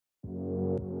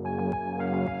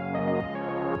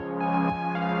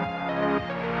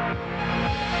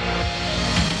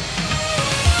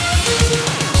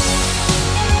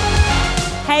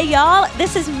Hey, y'all,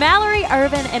 this is Mallory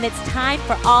Irvin, and it's time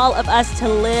for all of us to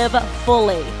live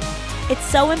fully. It's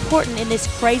so important in this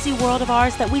crazy world of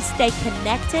ours that we stay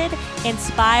connected,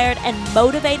 inspired, and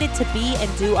motivated to be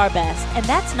and do our best, and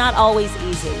that's not always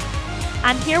easy.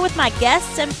 I'm here with my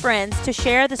guests and friends to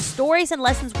share the stories and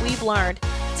lessons we've learned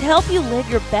to help you live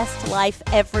your best life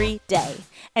every day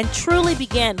and truly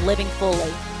begin living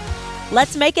fully.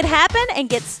 Let's make it happen and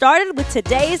get started with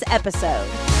today's episode.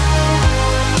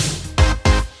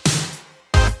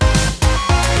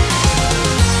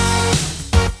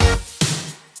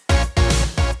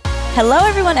 Hello,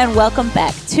 everyone, and welcome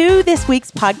back to this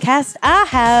week's podcast. I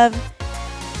have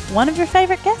one of your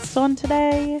favorite guests on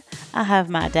today. I have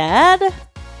my dad,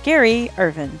 Gary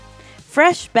Irvin,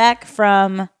 fresh back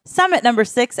from summit number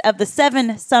 6 of the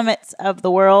 7 summits of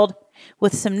the world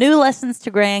with some new lessons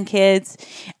to grandkids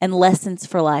and lessons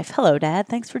for life. Hello, Dad.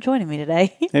 Thanks for joining me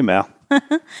today. Hey, Mal.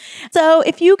 So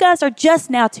if you guys are just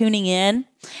now tuning in,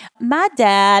 my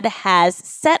dad has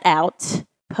set out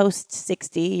post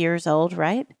 60 years old,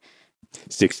 right?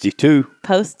 62.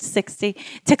 Post 60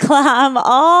 to climb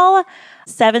all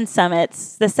 7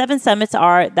 summits. The 7 summits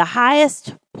are the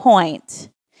highest point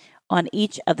on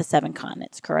each of the 7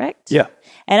 continents, correct? Yeah.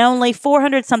 And only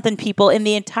 400 something people in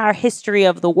the entire history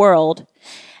of the world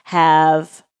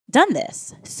have done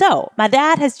this. So my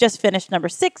dad has just finished number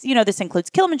 6. You know, this includes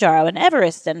Kilimanjaro and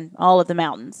Everest and all of the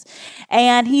mountains.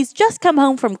 And he's just come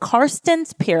home from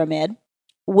Karsten's Pyramid,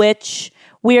 which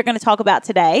we are going to talk about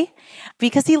today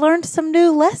because he learned some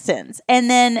new lessons. And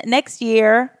then next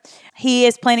year, he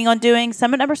is planning on doing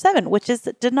summit number 7, which is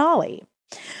Denali.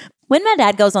 When my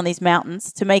dad goes on these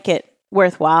mountains to make it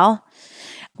worthwhile,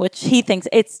 which he thinks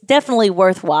it's definitely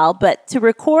worthwhile, but to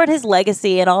record his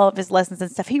legacy and all of his lessons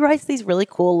and stuff, he writes these really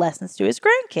cool lessons to his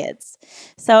grandkids.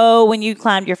 So when you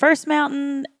climbed your first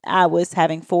mountain, I was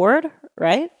having Ford,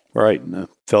 right? Right. And I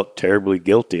felt terribly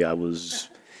guilty. I was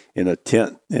in a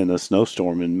tent in a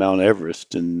snowstorm in Mount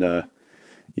Everest, and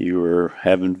you were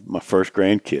having my first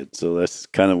grandkid. So that's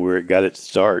kind of where it got its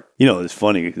start. You know, it's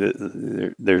funny.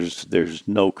 There's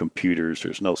no computers.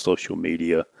 There's no social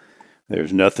media.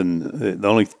 There's nothing. The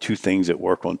only 2 things that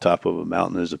work on top of a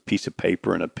mountain is a piece of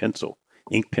paper and a pencil.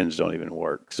 Ink pens don't even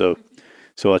work. So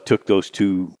I took those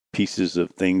 2 pieces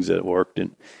of things that worked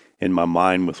in my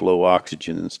mind with low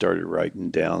oxygen and started writing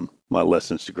down my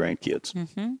lessons to grandkids.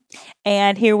 Mm-hmm.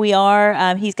 And here we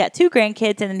are. He's got 2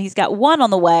 grandkids, and then he's got 1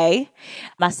 on the way.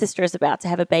 My sister is about to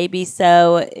have a baby.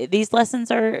 So these lessons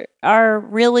are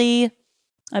really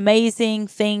amazing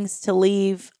things to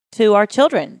leave to our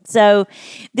children. So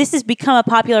this has become a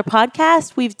popular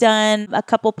podcast. We've done a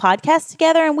couple podcasts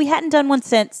together, and we hadn't done one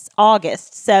since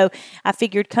August. So I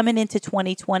figured coming into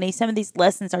 2020, some of these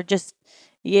lessons are just,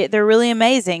 they're really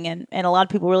amazing, and a lot of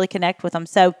people really connect with them.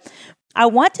 So I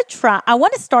want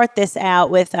to start this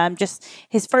out with just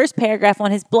his first paragraph on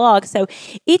his blog. So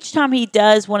each time he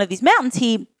does one of these mountains,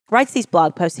 he writes these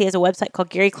blog posts. He has a website called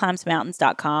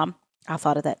GaryClimbsMountains.com. I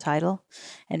thought of that title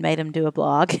and made him do a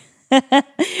blog.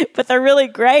 But they're really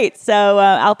great. So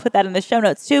I'll put that in the show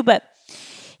notes too. But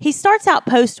he starts out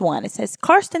post 1. It says,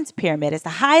 Karsten's Pyramid is the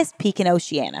highest peak in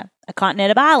Oceania, a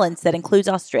continent of islands that includes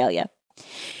Australia.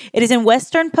 It is in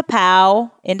western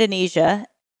Papua, Indonesia,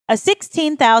 a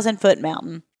 16,000-foot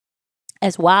mountain,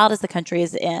 as wild as the country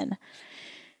is in.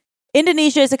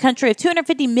 Indonesia is a country of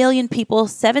 250 million people,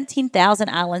 17,000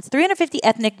 islands, 350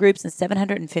 ethnic groups, and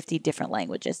 750 different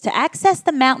languages. To access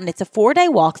the mountain, it's a 4-day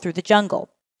walk through the jungle.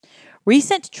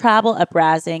 Recent tribal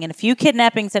uprising and a few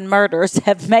kidnappings and murders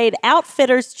have made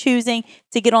outfitters choosing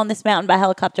to get on this mountain by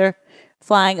helicopter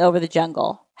flying over the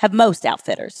jungle. Have most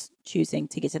outfitters choosing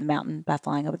to get to the mountain by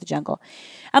flying over the jungle.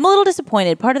 I'm a little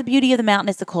disappointed. Part of the beauty of the mountain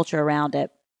is the culture around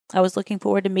it. I was looking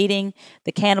forward to meeting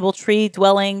the cannibal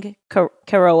tree-dwelling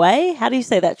Karoe. How do you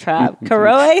say that tribe?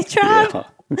 Karoe tribe?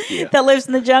 Yeah. That lives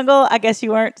in the jungle. I guess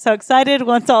you weren't so excited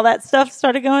once all that stuff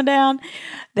started going down.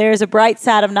 There's a bright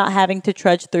side of not having to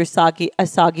trudge through a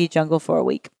soggy jungle for a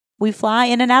week. We fly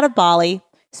in and out of Bali,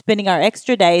 spending our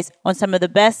extra days on some of the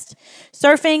best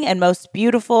surfing and most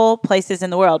beautiful places in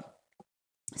the world.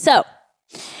 So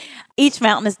each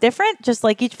mountain is different, just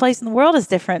like each place in the world is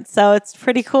different. So it's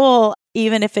pretty cool,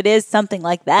 even if it is something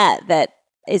like that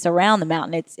is around the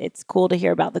mountain. It's cool to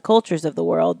hear about the cultures of the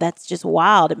world. That's just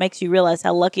wild. It makes you realize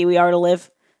how lucky we are to live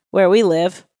where we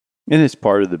live. And it's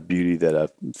part of the beauty that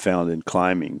I've found in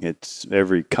climbing. It's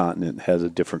every continent has a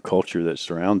different culture that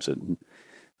surrounds it. And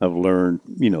I've learned,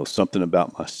 something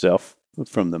about myself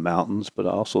from the mountains, but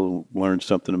I also learned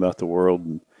something about the world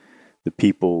and the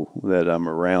people that I'm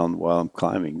around while I'm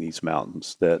climbing these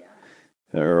mountains that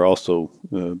are also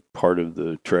part of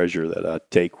the treasure that I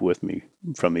take with me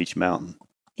from each mountain.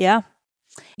 Yeah.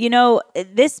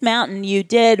 This mountain you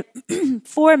did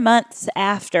 4 months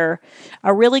after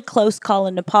a really close call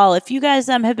in Nepal. If you guys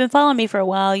have been following me for a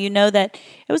while, you know that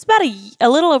it was about a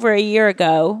little over a year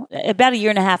ago, about a year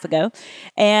and a half ago.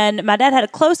 And my dad had a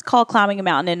close call climbing a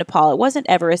mountain in Nepal. It wasn't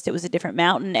Everest. It was a different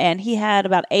mountain. And he had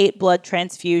about 8 blood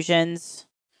transfusions.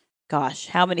 Gosh,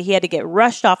 how many? He had to get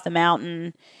rushed off the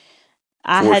mountain.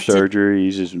 4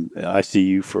 surgeries,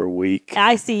 ICU for a week.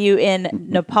 ICU in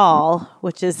Nepal,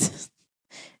 which is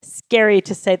scary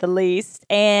to say the least.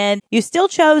 And you still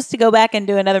chose to go back and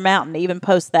do another mountain, even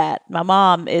post that. My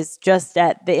mom is just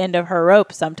at the end of her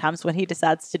rope sometimes when he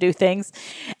decides to do things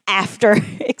after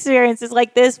experiences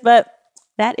like this. But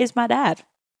that is my dad.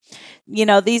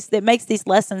 It makes these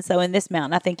lessons, though, in this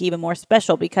mountain, I think, even more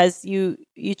special because you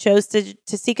chose to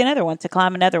seek another one, to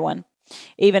climb another one,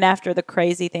 even after the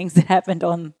crazy things that happened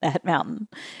on that mountain.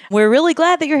 We're really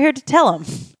glad that you're here to tell them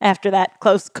after that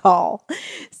close call.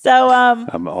 So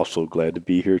I'm also glad to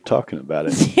be here talking about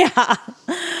it. Yeah.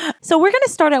 So we're going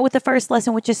to start out with the first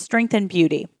lesson, which is strength and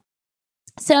beauty.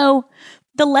 So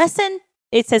the lesson,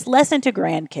 it says, lesson to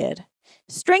grandkid.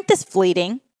 Strength is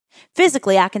fleeting.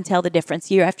 Physically, I can tell the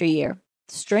difference year after year.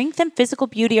 Strength and physical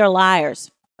beauty are liars.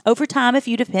 Over time, if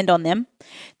you depend on them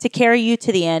to carry you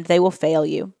to the end, they will fail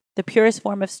you. The purest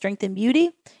form of strength and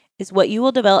beauty is what you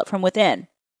will develop from within.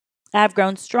 I have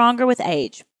grown stronger with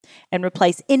age and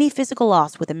replace any physical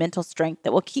loss with a mental strength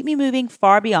that will keep me moving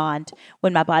far beyond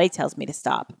when my body tells me to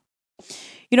stop.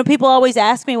 People always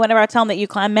ask me whenever I tell them that you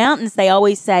climb mountains, they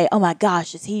always say, oh my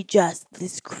gosh, is he just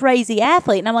this crazy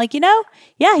athlete? And I'm like,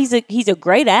 yeah, he's a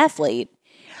great athlete.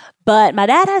 But my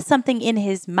dad has something in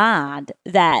his mind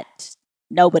that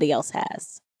nobody else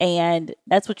has. And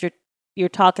that's what you're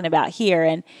talking about here.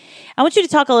 And I want you to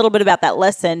talk a little bit about that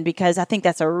lesson because I think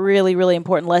that's a really, really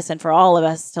important lesson for all of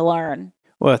us to learn.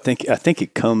 Well, I think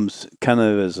it comes kind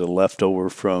of as a leftover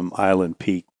from Island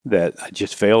Peak that I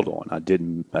just failed on. I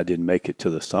didn't make it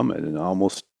to the summit and I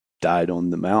almost died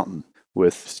on the mountain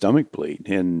with stomach bleed.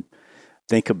 And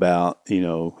think about,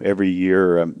 every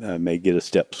year I may get a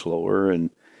step slower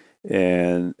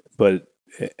but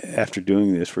after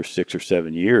doing this for 6 or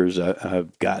 7 years,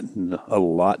 I've gotten a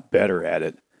lot better at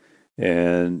it.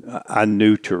 And I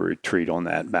knew to retreat on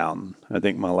that mountain. I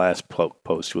think my last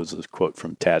post was a quote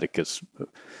from Tacitus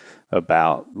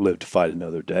about live to fight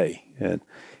another day.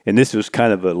 And this was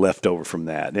kind of a leftover from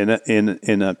that.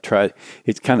 And I've tried,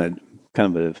 it's kind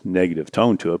of a negative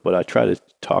tone to it, but I try to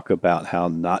talk about how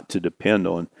not to depend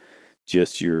on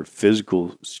just your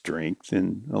physical strength.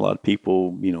 And a lot of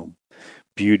people,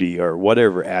 beauty or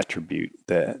whatever attribute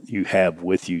that you have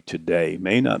with you today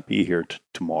may not be here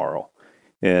tomorrow.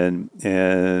 And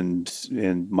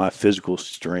my physical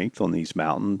strength on these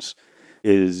mountains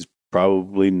is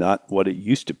probably not what it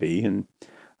used to be. And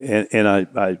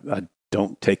I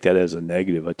don't take that as a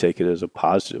negative. I take it as a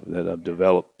positive that I've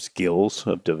developed skills,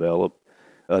 I've developed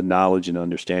a knowledge and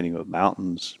understanding of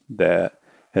mountains that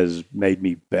has made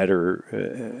me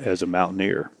better as a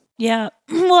mountaineer. Yeah.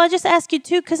 Well, I just ask you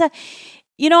too, because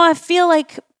I feel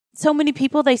like so many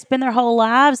people, they spend their whole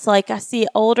lives, like I see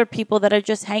older people that are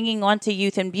just hanging on to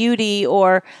youth and beauty,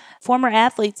 or former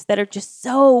athletes that are just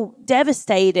so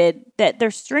devastated that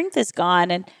their strength is gone.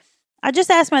 And I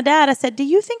just asked my dad, I said, do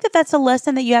you think that that's a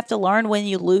lesson that you have to learn when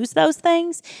you lose those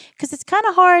things? Because it's kind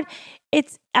of hard.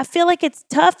 I feel like it's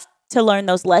tough to learn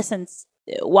those lessons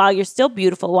while you're still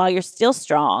beautiful, while you're still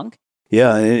strong.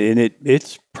 Yeah, and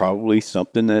it's probably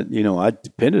something that, I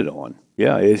depended on.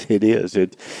 Yeah, it is.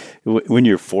 When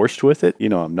you're forced with it,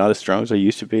 I'm not as strong as I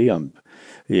used to be.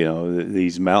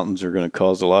 These mountains are going to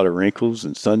cause a lot of wrinkles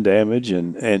and sun damage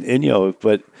and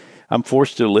but I'm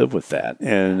forced to live with that.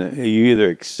 And you either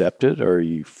accept it or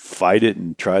you fight it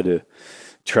and try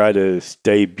to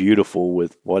stay beautiful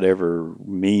with whatever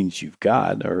means you've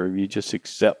got, or you just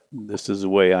accept this is the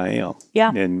way I am.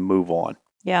 Yeah. And move on.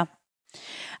 Yeah.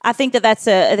 I think that's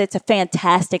a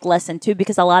fantastic lesson too,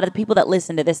 because a lot of the people that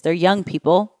listen to this, they're young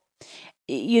people.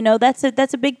 That's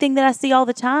a big thing that I see all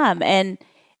the time.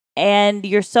 And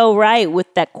you're so right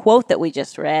with that quote that we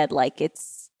just read. Like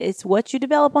it's what you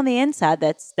develop on the inside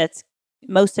that's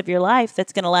most of your life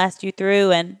that's going to last you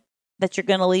through and that you're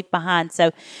going to leave behind.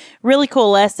 So really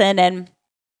cool lesson. And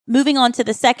moving on to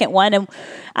the second one, and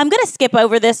I'm going to skip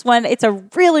over this one. It's a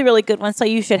really, really good one. So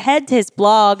you should head to his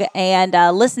blog and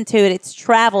listen to it. It's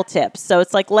travel tips. So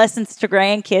it's like lessons to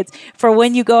grandkids for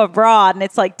when you go abroad. And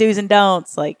it's like do's and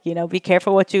don'ts, like, be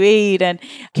careful what you eat and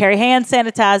carry hand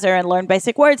sanitizer and learn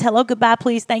basic words. Hello, goodbye,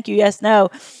 please, thank you, yes, no.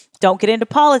 Don't get into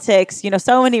politics.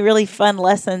 So many really fun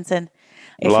lessons. And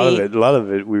A lot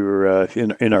of it, we were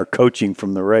in our coaching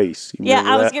from the race. You Yeah,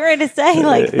 I was getting ready to say,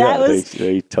 like, that was...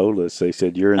 They told us, they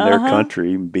said, you're in their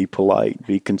country, be polite,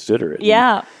 be considerate.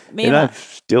 Yeah. And I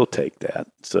still take that,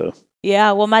 so...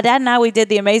 Yeah, well, my dad and I, we did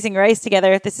the Amazing Race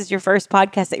together. If this is your first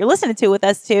podcast that you're listening to with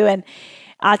us too, and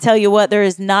I tell you what, there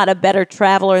is not a better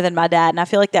traveler than my dad, and I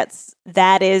feel like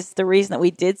that is the reason that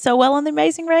we did so well on the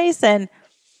Amazing Race, and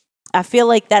I feel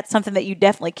like that's something that you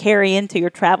definitely carry into your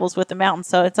travels with the mountains.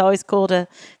 So it's always cool to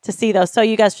see those. So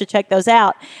you guys should check those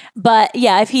out. But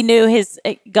yeah, if he knew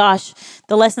the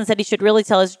lessons that he should really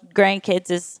tell his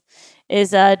grandkids is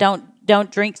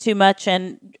don't drink too much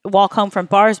and walk home from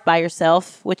bars by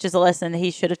yourself, which is a lesson that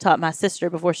he should have taught my sister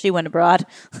before she went abroad.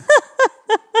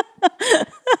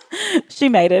 She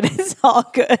made it. It's all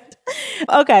good.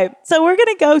 Okay, so we're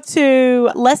going to go to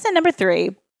lesson number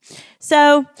 3.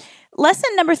 So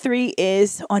lesson number 3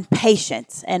 is on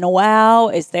patience. And wow,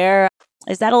 is that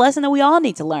a lesson that we all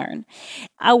need to learn?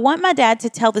 I want my dad to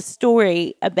tell the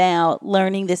story about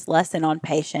learning this lesson on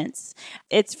patience.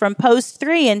 It's from post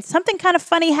 3, and something kind of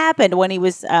funny happened when he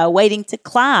was waiting to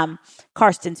climb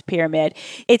Karsten's Pyramid.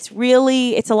 It's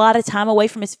a lot of time away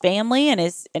from his family and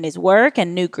his work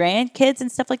and new grandkids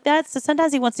and stuff like that. So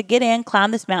sometimes he wants to get in,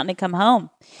 climb this mountain, and come home.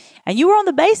 And you were on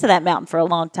the base of that mountain for a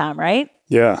long time, right?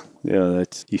 Yeah.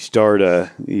 That's you start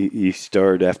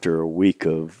after a week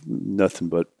of nothing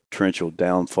but torrential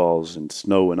downfalls and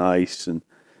snow and ice, and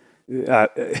I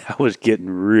was getting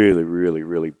really, really,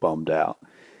 really bummed out.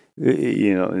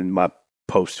 And my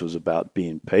post was about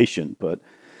being patient, but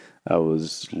I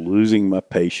was losing my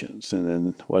patience. And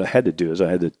then what I had to do is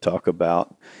I had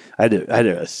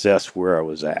to assess where I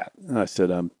was at. And I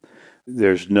said,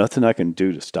 there's nothing I can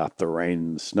do to stop the rain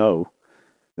and the snow.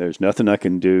 There's nothing I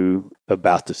can do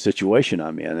about the situation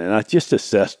I'm in. And I just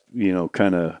assessed,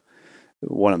 kind of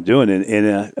what I'm doing.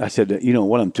 And I said,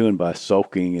 what I'm doing by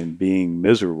sulking and being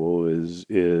miserable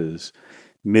is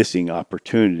missing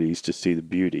opportunities to see the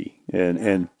beauty.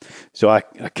 And so I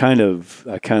kind of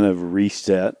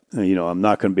reset. I'm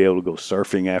not going to be able to go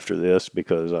surfing after this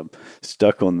because I'm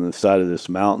stuck on the side of this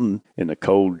mountain in the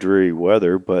cold, dreary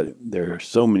weather. But there are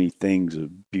so many things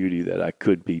of beauty that I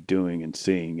could be doing and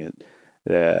seeing it,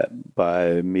 that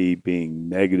by me being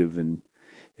negative and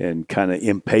kind of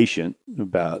impatient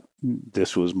about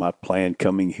this was my plan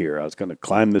coming here. I was going to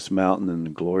climb this mountain in the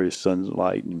glorious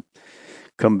sunlight and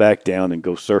come back down and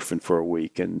go surfing for a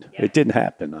week. And it didn't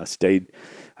happen. I stayed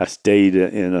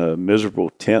in a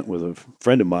miserable tent with a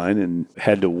friend of mine and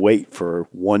had to wait for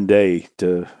one day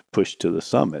to push to the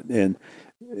summit. And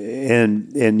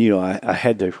I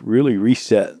had to really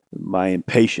reset. My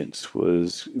impatience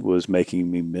was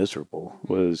making me miserable,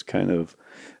 was kind of,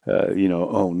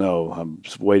 oh no, I'm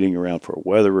just waiting around for a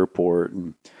weather report.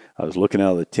 And I was looking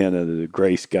out of the tent at the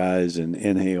gray skies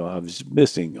and I was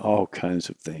missing all kinds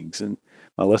of things. And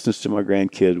my lessons to my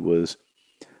grandkid was,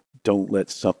 don't let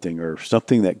something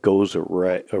that goes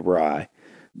awry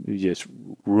just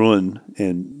ruin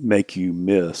and make you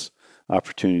miss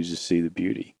opportunities to see the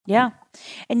beauty. Yeah.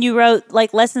 And you wrote,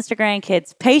 like, lessons to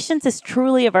grandkids. Patience is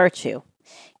truly a virtue.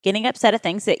 Getting upset at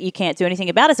things that you can't do anything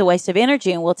about is a waste of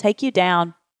energy and will take you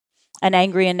down an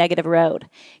angry and negative road.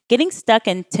 Getting stuck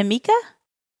in Temeka,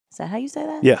 is that how you say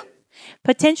that? Yeah.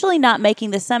 Potentially not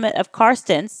making the summit of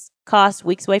Karsten's cost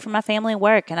weeks away from my family and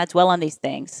work, and I dwell on these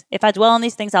things. If I dwell on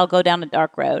these things, I'll go down a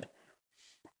dark road.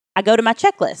 I go to my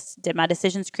checklist. Did my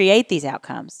decisions create these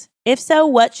outcomes? If so,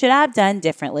 what should I have done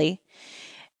differently?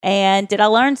 And did I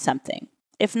learn something?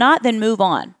 If not, then move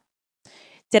on.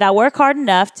 Did I work hard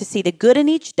enough to see the good in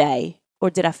each day, or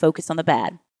did I focus on the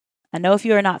bad? I know if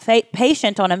you are not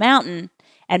patient on a mountain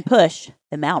and push,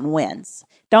 the mountain wins.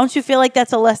 Don't you feel like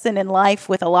that's a lesson in life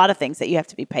with a lot of things that you have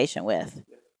to be patient with?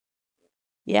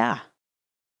 Yeah.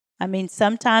 I mean,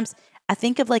 sometimes I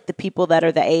think of like the people that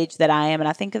are the age that I am, and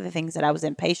I think of the things that I was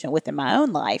impatient with in my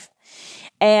own life.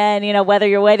 And, whether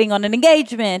you're waiting on an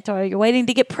engagement or you're waiting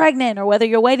to get pregnant or whether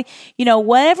you're waiting,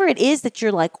 whatever it is that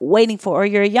you're like waiting for, or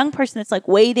you're a young person that's like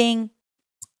waiting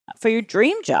for your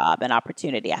dream job and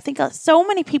opportunity. I think so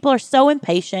many people are so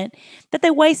impatient that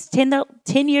they waste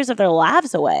 10 years of their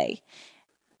lives away.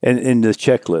 And in the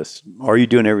checklist, are you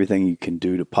doing everything you can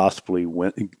do to possibly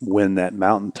win that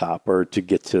mountaintop or to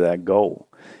get to that goal?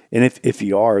 And if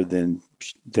you are, then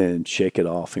shake it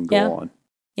off and go on.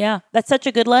 Yeah, that's such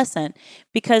a good lesson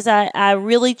because I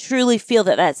really, truly feel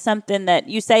that that's something that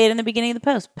you say it in the beginning of the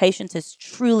post. Patience is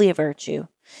truly a virtue.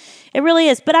 It really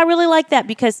is. But I really like that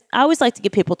because I always like to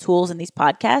give people tools in these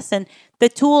podcasts. And the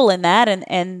tool in that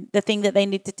and the thing that they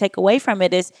need to take away from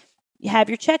it is you have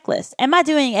your checklist. Am I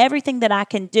doing everything that I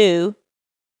can do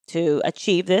to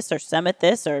achieve this or summit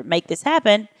this or make this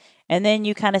happen? And then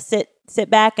you kind of sit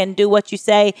back and do what you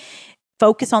say.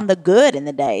 Focus on the good in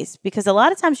the days, because a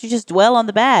lot of times you just dwell on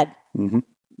the bad. Mm-hmm.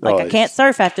 Like, I can't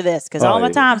surf after this because all my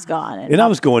time's gone. And I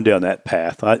was going down that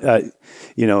path. And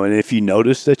if you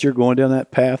notice that you're going down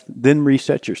that path, then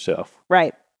reset yourself.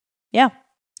 Right. Yeah.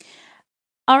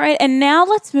 All right. And now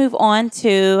let's move on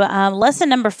to lesson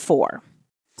number 4.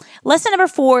 Lesson number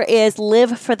 4 is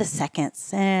live for the seconds.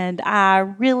 And I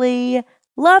really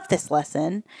love this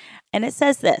lesson. And it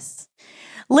says this: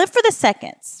 live for the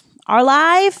seconds. Our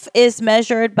life is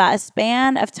measured by a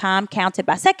span of time counted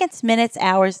by seconds, minutes,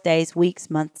 hours, days, weeks,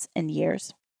 months, and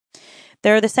years.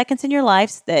 There are the seconds in your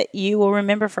life that you will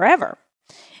remember forever.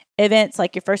 Events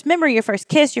like your first memory, your first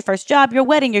kiss, your first job, your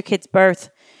wedding, your kid's birth,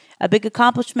 a big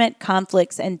accomplishment,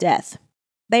 conflicts, and death.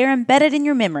 They are embedded in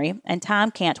your memory, and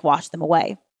time can't wash them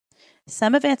away.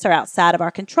 Some events are outside of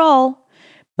our control,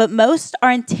 but most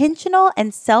are intentional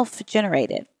and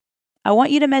self-generated. I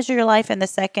want you to measure your life in the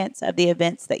seconds of the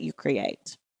events that you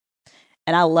create.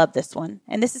 And I love this one.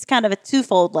 And this is kind of a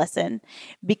twofold lesson,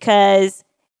 because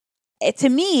to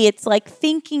me, it's like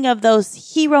thinking of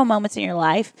those hero moments in your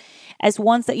life as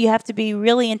ones that you have to be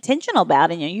really intentional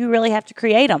about, and you really have to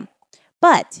create them.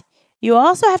 But you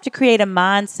also have to create a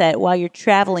mindset while you're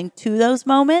traveling to those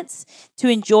moments to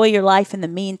enjoy your life in the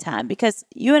meantime, because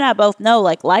you and I both know,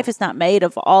 like, life is not made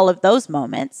of all of those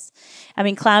moments. I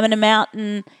mean, climbing a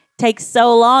mountain takes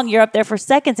so long. You're up there for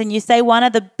seconds, and you say one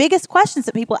of the biggest questions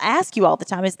that people ask you all the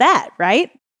time is that,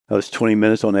 right? I was 20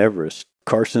 minutes on Everest.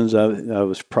 Carson's, I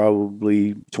was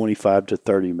probably 25 to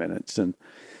 30 minutes. And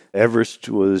Everest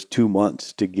was 2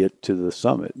 months to get to the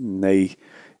summit. And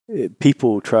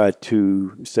people try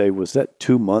to say, was that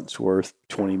 2 months worth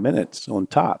 20 minutes on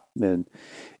top? And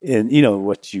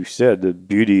what you said, the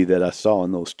beauty that I saw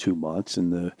in those 2 months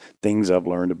and the things I've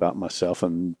learned about myself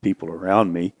and people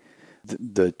around me,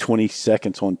 the 20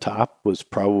 seconds on top was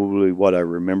probably what I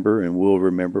remember and will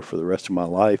remember for the rest of my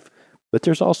life. But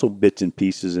there's also bits and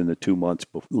pieces in the 2 months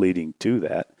leading to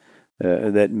that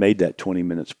that made that 20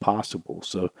 minutes possible.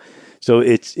 So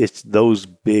it's those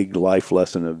big life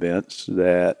lesson events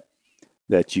that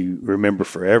you remember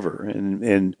forever,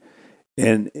 and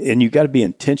you got to be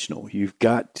intentional. You've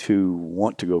got to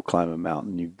want to go climb a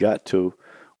mountain. You've got to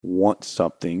want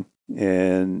something.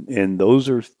 And those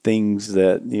are things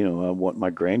that, I want my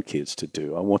grandkids to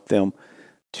do. I want them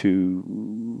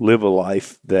to live a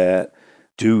life that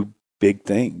do big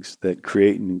things, that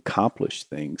create and accomplish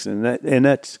things. And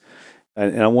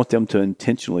I want them to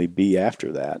intentionally be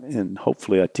after that. And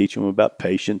hopefully I teach them about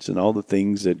patience and all the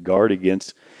things that guard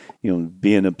against,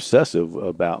 being obsessive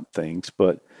about things.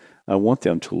 But I want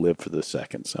them to live for the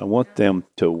seconds. I want them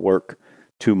to work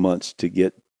 2 months to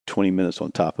get 20 minutes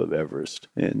on top of Everest.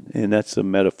 And that's a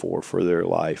metaphor for their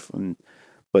life.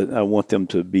 But I want them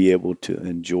to be able to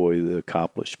enjoy the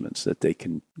accomplishments that they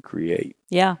can create.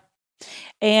 Yeah.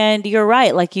 And you're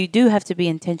right. Like, you do have to be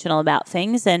intentional about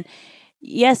things. And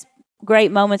yes,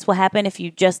 great moments will happen if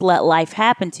you just let life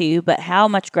happen to you. But how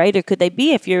much greater could they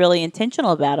be if you're really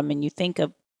intentional about them and you think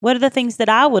of, what are the things that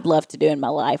I would love to do in my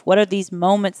life? What are these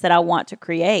moments that I want to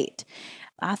create?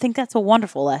 I think that's a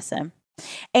wonderful lesson.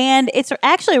 And it's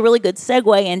actually a really good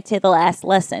segue into the last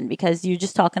lesson, because you're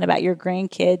just talking about your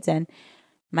grandkids, and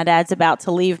my dad's about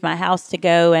to leave my house to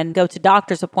go to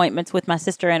doctor's appointments with my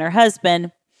sister and her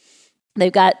husband.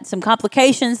 They've got some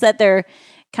complications that they're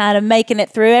kind of making it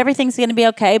through. Everything's going to be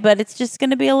okay, but it's just going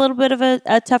to be a little bit of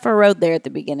a tougher road there at the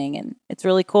beginning. And it's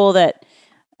really cool that,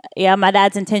 my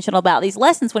dad's intentional about these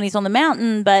lessons when he's on the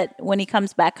mountain, but when he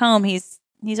comes back home, he's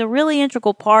a really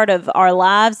integral part of our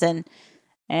lives, and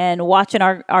watching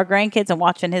our grandkids and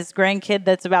watching his grandkid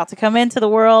that's about to come into the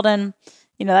world. And,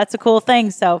 that's a cool thing.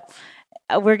 So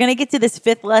we're going to get to this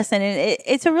 5th lesson, and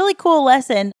it's a really cool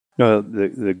lesson.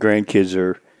 The grandkids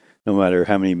are, no matter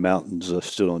how many mountains I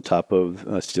stood on top of,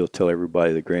 I still tell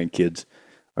everybody the grandkids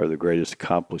are the greatest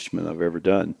accomplishment I've ever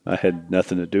done. I had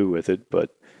nothing to do with it,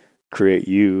 but create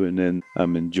you, and then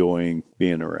I'm enjoying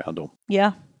being around them.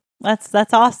 Yeah.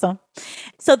 That's awesome.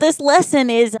 So this lesson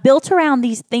is built around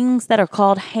these things that are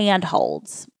called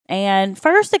handholds. And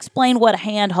first, explain what a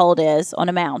handhold is on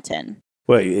a mountain.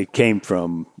 Well, it came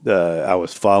from, I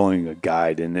was following a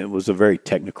guide, and it was a very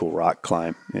technical rock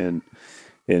climb. And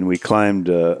we climbed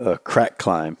a crack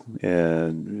climb,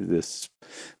 and this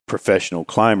professional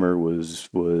climber was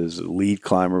a lead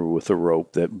climber with a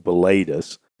rope that belayed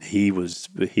us. He was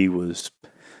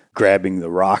grabbing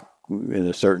the rock in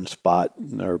a certain spot,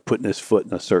 or putting his foot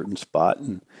in a certain spot,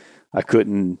 and I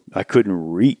couldn't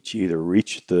reach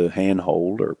the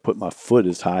handhold or put my foot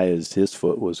as high as his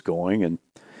foot was going. And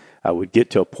I would get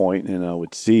to a point and I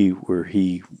would see where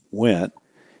he went,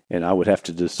 and I would have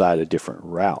to decide a different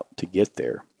route to get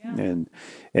there. And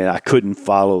I couldn't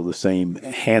follow the same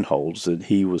handholds that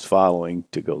he was following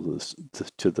to go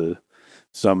to the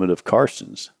summit of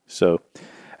Carson's. So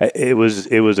it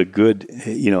was a good,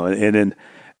 and then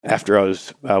after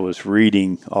I was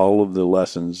reading all of the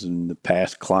lessons and the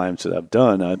past climbs that I've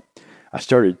done, I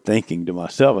started thinking to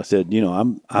myself, I said,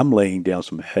 I'm laying down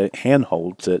some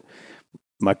handholds that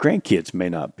my grandkids may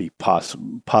not be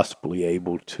possibly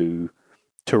able to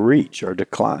reach or to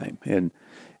climb. And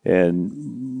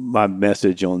my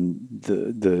message on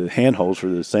the handholds were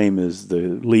the same as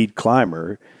the lead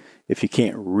climber. If you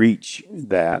can't reach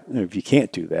that, or if you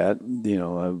can't do that,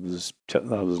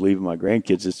 I was leaving my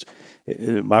grandkids.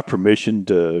 It's my permission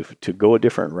to go a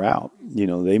different route.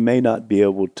 They may not be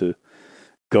able to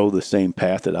go the same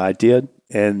path that I did,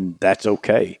 and that's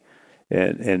okay.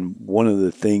 And one of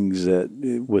the things that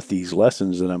with these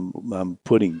lessons that I'm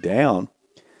putting down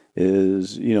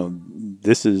is,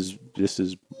 this is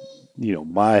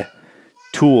my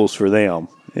tools for them.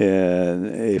 And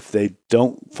if they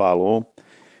don't follow them,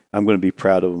 I'm going to be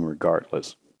proud of them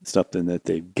regardless. It's something that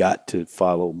they've got to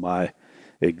follow my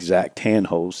exact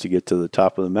handholds to get to the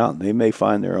top of the mountain. They may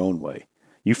find their own way.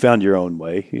 You found your own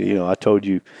way. I told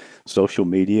you social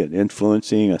media and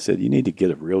influencing. I said, you need to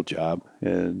get a real job.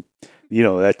 And,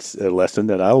 that's a lesson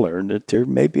that I learned, that there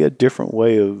may be a different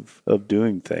way of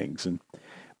doing things. And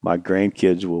my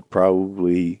grandkids will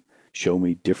probably show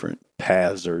me different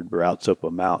paths or routes up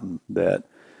a mountain that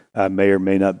I may or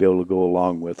may not be able to go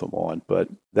along with them on. But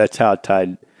that's how I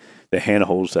tied the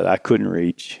handholds that I couldn't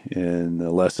reach and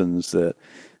the lessons that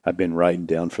I've been writing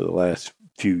down for the last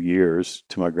few years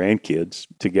to my grandkids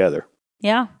together.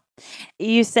 Yeah.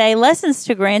 You say lessons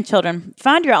to grandchildren.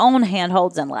 Find your own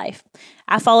handholds in life.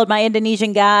 I followed my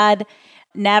Indonesian guide,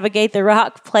 navigate the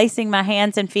rock, placing my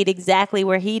hands and feet exactly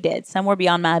where he did, somewhere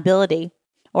beyond my ability,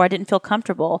 or I didn't feel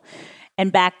comfortable,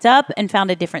 and backed up and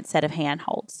found a different set of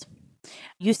handholds.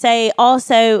 You say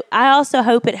also, I also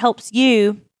hope it helps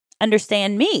you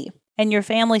understand me and your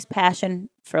family's passion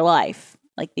for life,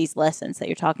 like these lessons that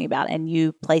you're talking about and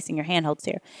you placing your handholds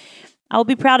here. I will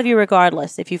be proud of you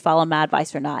regardless if you follow my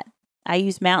advice or not. I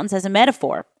use mountains as a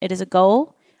metaphor. It is a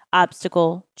goal,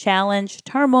 obstacle, challenge,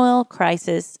 turmoil,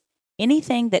 crisis,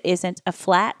 anything that isn't a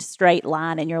flat, straight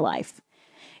line in your life.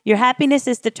 Your happiness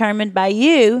is determined by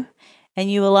you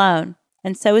and you alone,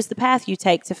 and so is the path you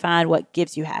take to find what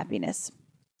gives you happiness.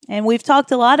 And we've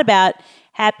talked a lot about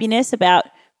happiness, about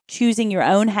choosing your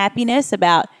own happiness,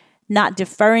 about not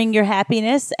deferring your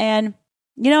happiness. And,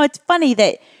 it's funny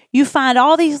that you find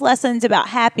all these lessons about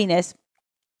happiness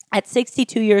at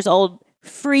 62 years old,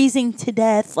 freezing to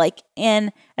death, like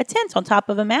in a tent on top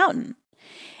of a mountain.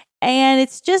 And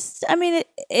it's just,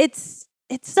 it's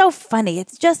so funny.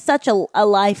 It's just such a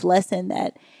life lesson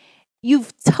that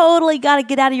you've totally got to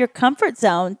get out of your comfort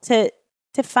zone to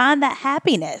find that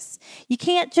happiness. You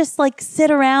can't just sit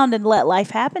around and let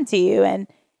life happen to you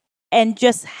and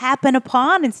just happen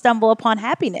upon and stumble upon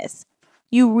happiness.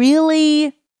 You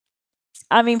really,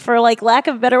 for lack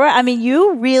of a better word,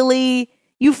 you really,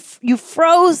 you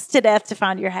froze to death to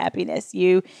find your happiness.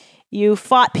 You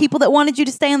fought people that wanted you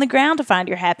to stay on the ground to find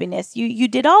your happiness. You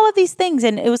did all of these things,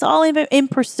 and it was all in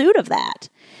pursuit of that.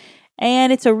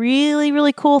 And it's a really,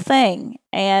 really cool thing.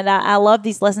 And I love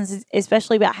these lessons,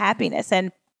 especially about happiness.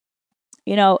 And,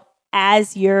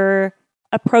 as you're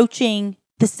approaching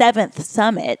the 7th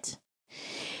summit,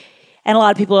 and a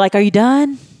lot of people are like, are you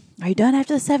done? Are you done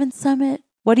after the 7th summit?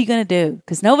 What are you going to do?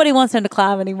 Because nobody wants him to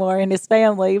climb anymore in his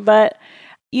family. But,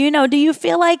 do you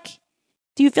feel like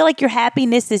your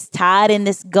happiness is tied in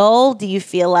this goal? Do you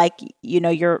feel like,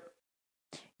 you're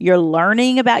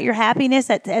learning about your happiness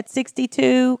at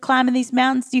 62, climbing these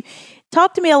mountains?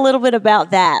 Talk to me a little bit about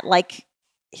that. Like,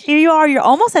 here you are, you're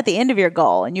almost at the end of your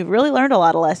goal, and you've really learned a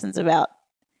lot of lessons about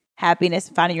happiness,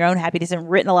 finding your own happiness, and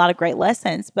written a lot of great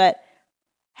lessons. But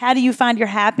how do you find your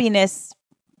happiness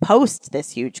post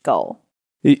this huge goal?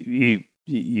 You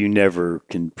never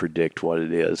can predict what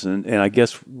it is. And I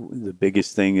guess the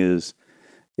biggest thing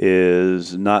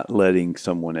is not letting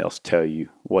someone else tell you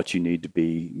what you need to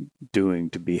be doing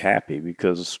to be happy.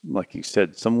 Because like you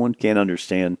said, someone can't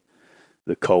understand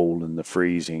the cold and the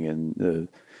freezing and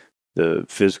the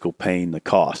physical pain, the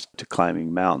cost to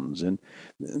climbing mountains. And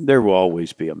there will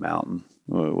always be a mountain,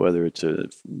 whether it's a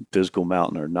physical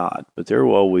mountain or not. But there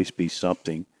will always be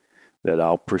something that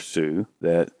I'll pursue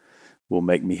that will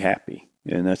make me happy.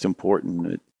 And that's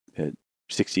important at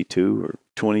 62 or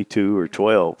 22 or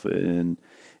 12. And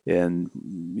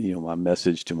my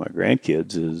message to my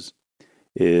grandkids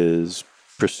is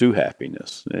pursue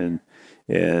happiness. And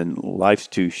And life's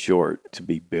too short to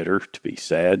be bitter, to be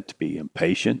sad, to be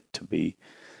impatient, to be,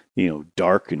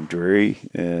 dark and dreary.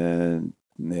 And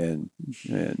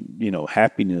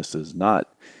happiness is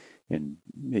not in,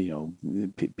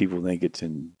 people think it's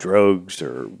in drugs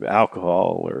or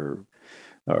alcohol or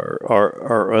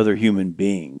other human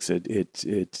beings.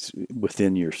 It's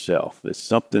within yourself. It's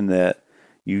something that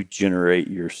you generate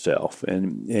yourself,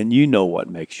 and you know what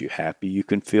makes you happy. You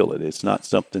can feel it. It's not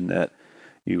something that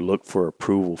you look for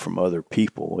approval from other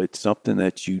people. It's something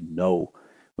that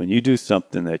when you do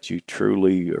something that you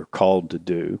truly are called to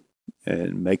do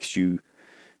and makes you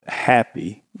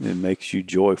happy and makes you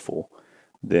joyful,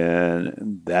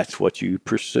 then that's what you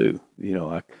pursue.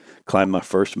 I climbed my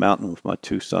first mountain with my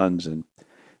two sons, and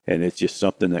it's just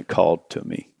something that called to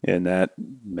me, and that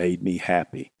made me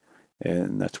happy.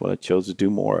 And that's what I chose to do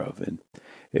more of. And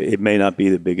it may not be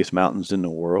the biggest mountains in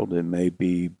the world. It may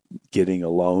be getting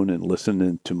alone and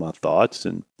listening to my thoughts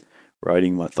and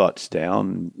writing my thoughts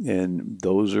down. And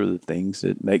those are the things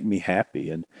that make me happy.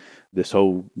 And this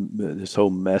whole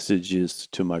message is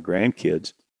to my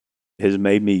grandkids has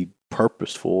made me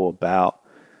purposeful about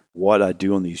what I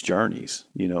do on these journeys.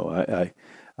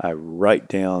 I write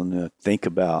down, think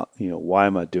about, why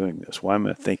am I doing this? Why am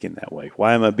I thinking that way?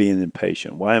 Why am I being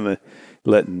impatient? Why am I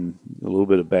letting a little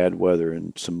bit of bad weather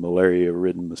and some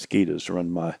malaria-ridden mosquitoes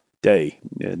run my day?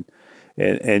 And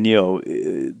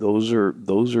those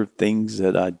are things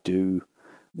that I do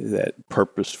that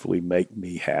purposefully make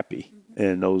me happy.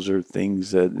 And those are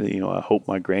things that, I hope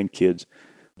my grandkids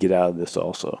get out of this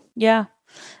also. Yeah.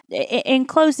 In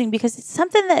closing, because it's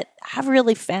something that I've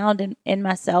really found in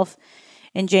myself.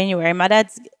 In January, my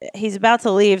he's about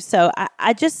to leave. So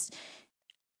I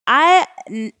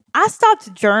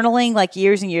stopped journaling like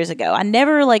years and years ago. I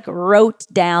never wrote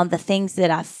down the things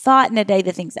that I thought in a day,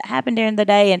 the things that happened during the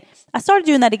day. And I started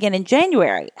doing that again in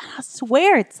January. I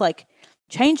swear it's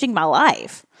changing my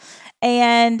life.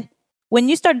 And when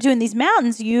you started doing these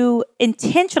mountains, you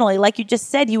intentionally, like you just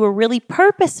said, you were really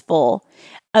purposeful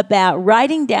about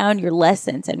writing down your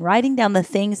lessons and writing down the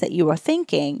things that you were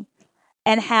thinking.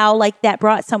 And how that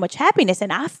brought so much happiness.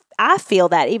 And I feel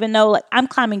that even though I'm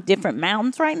climbing different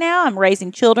mountains right now, I'm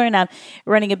raising children, I'm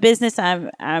running a business, I'm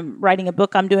writing a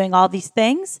book, I'm doing all these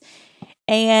things.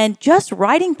 And just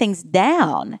writing things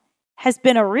down has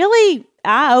been a really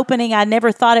eye-opening, I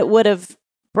never thought it would have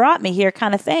brought me here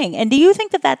kind of thing. And do you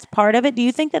think that that's part of it? Do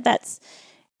you think that that's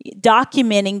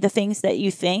documenting the things that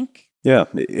you think? Yeah,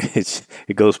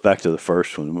 it goes back to the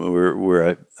first one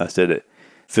where I said it.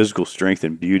 Physical strength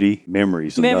and beauty,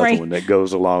 memories, another one that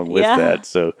goes along with that.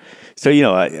 So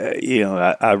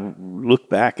I look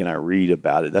back and I read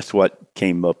about it. That's what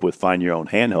came up with Find Your Own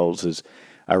Handholds. Is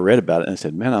I read about it and I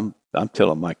said, man, I'm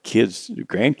telling my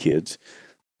grandkids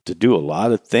to do a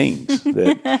lot of things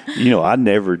that I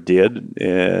never did,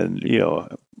 and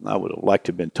I would have liked to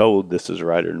have been told this is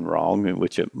right and wrong, and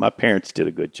which my parents did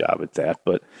a good job at that.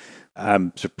 But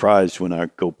I'm surprised when I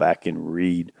go back and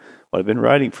read what I've been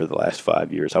writing for the last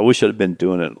 5 years. I wish I'd have been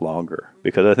doing it longer,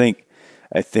 because I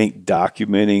think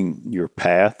documenting your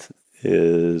path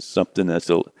is something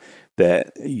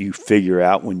that you figure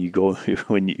out when you go,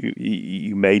 when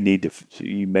you may need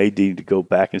to go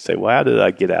back and say, well, how did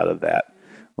I get out of that?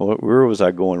 Where was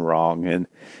I going wrong? And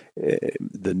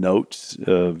the notes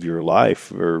of your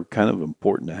life are kind of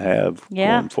important to have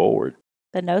going forward.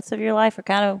 The notes of your life are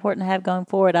kind of important to have going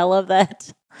forward. I love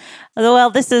that. Well,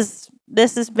 this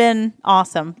has been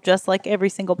awesome, just like every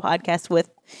single podcast with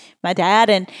my dad.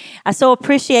 And I so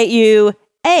appreciate you,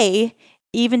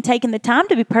 even taking the time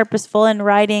to be purposeful in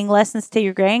writing lessons to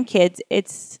your grandkids.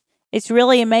 It's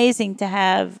really amazing to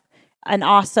have an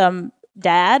awesome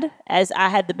dad, as I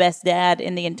had the best dad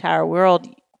in the entire world.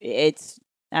 It's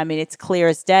clear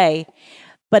as day.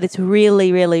 But it's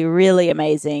really, really, really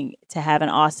amazing to have an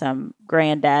awesome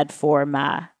granddad for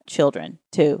my children,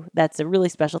 too. That's a really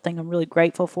special thing. I'm really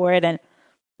grateful for it. And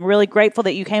I'm really grateful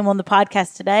that you came on the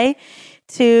podcast today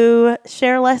to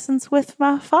share lessons with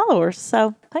my followers.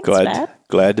 So thanks, Dad.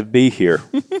 Glad to be here.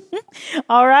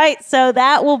 All right. So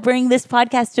that will bring this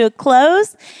podcast to a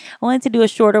close. I wanted to do a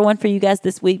shorter one for you guys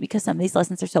this week because some of these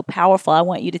lessons are so powerful. I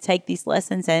want you to take these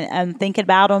lessons and think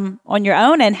about them on your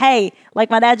own. And hey, like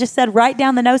my dad just said, write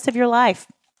down the notes of your life.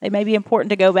 They may be important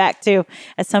to go back to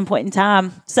at some point in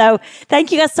time. So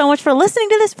thank you guys so much for listening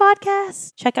to this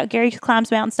podcast. Check out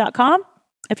GaryClimbsMountains.com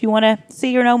if you want to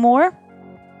see or know more.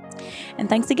 And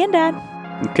thanks again, Dad.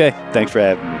 Okay. Thanks for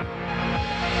having me.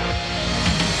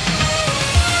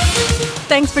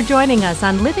 Thanks for joining us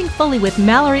on Living Fully with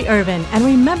Mallory Ervin. And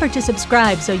remember to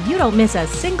subscribe so you don't miss a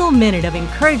single minute of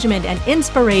encouragement and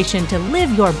inspiration to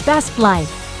live your best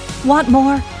life. Want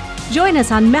more? Join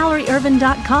us on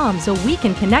MalloryIrvin.com so we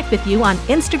can connect with you on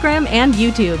Instagram and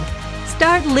YouTube.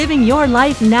 Start living your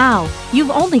life now. You've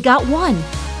only got one.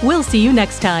 We'll see you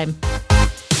next time.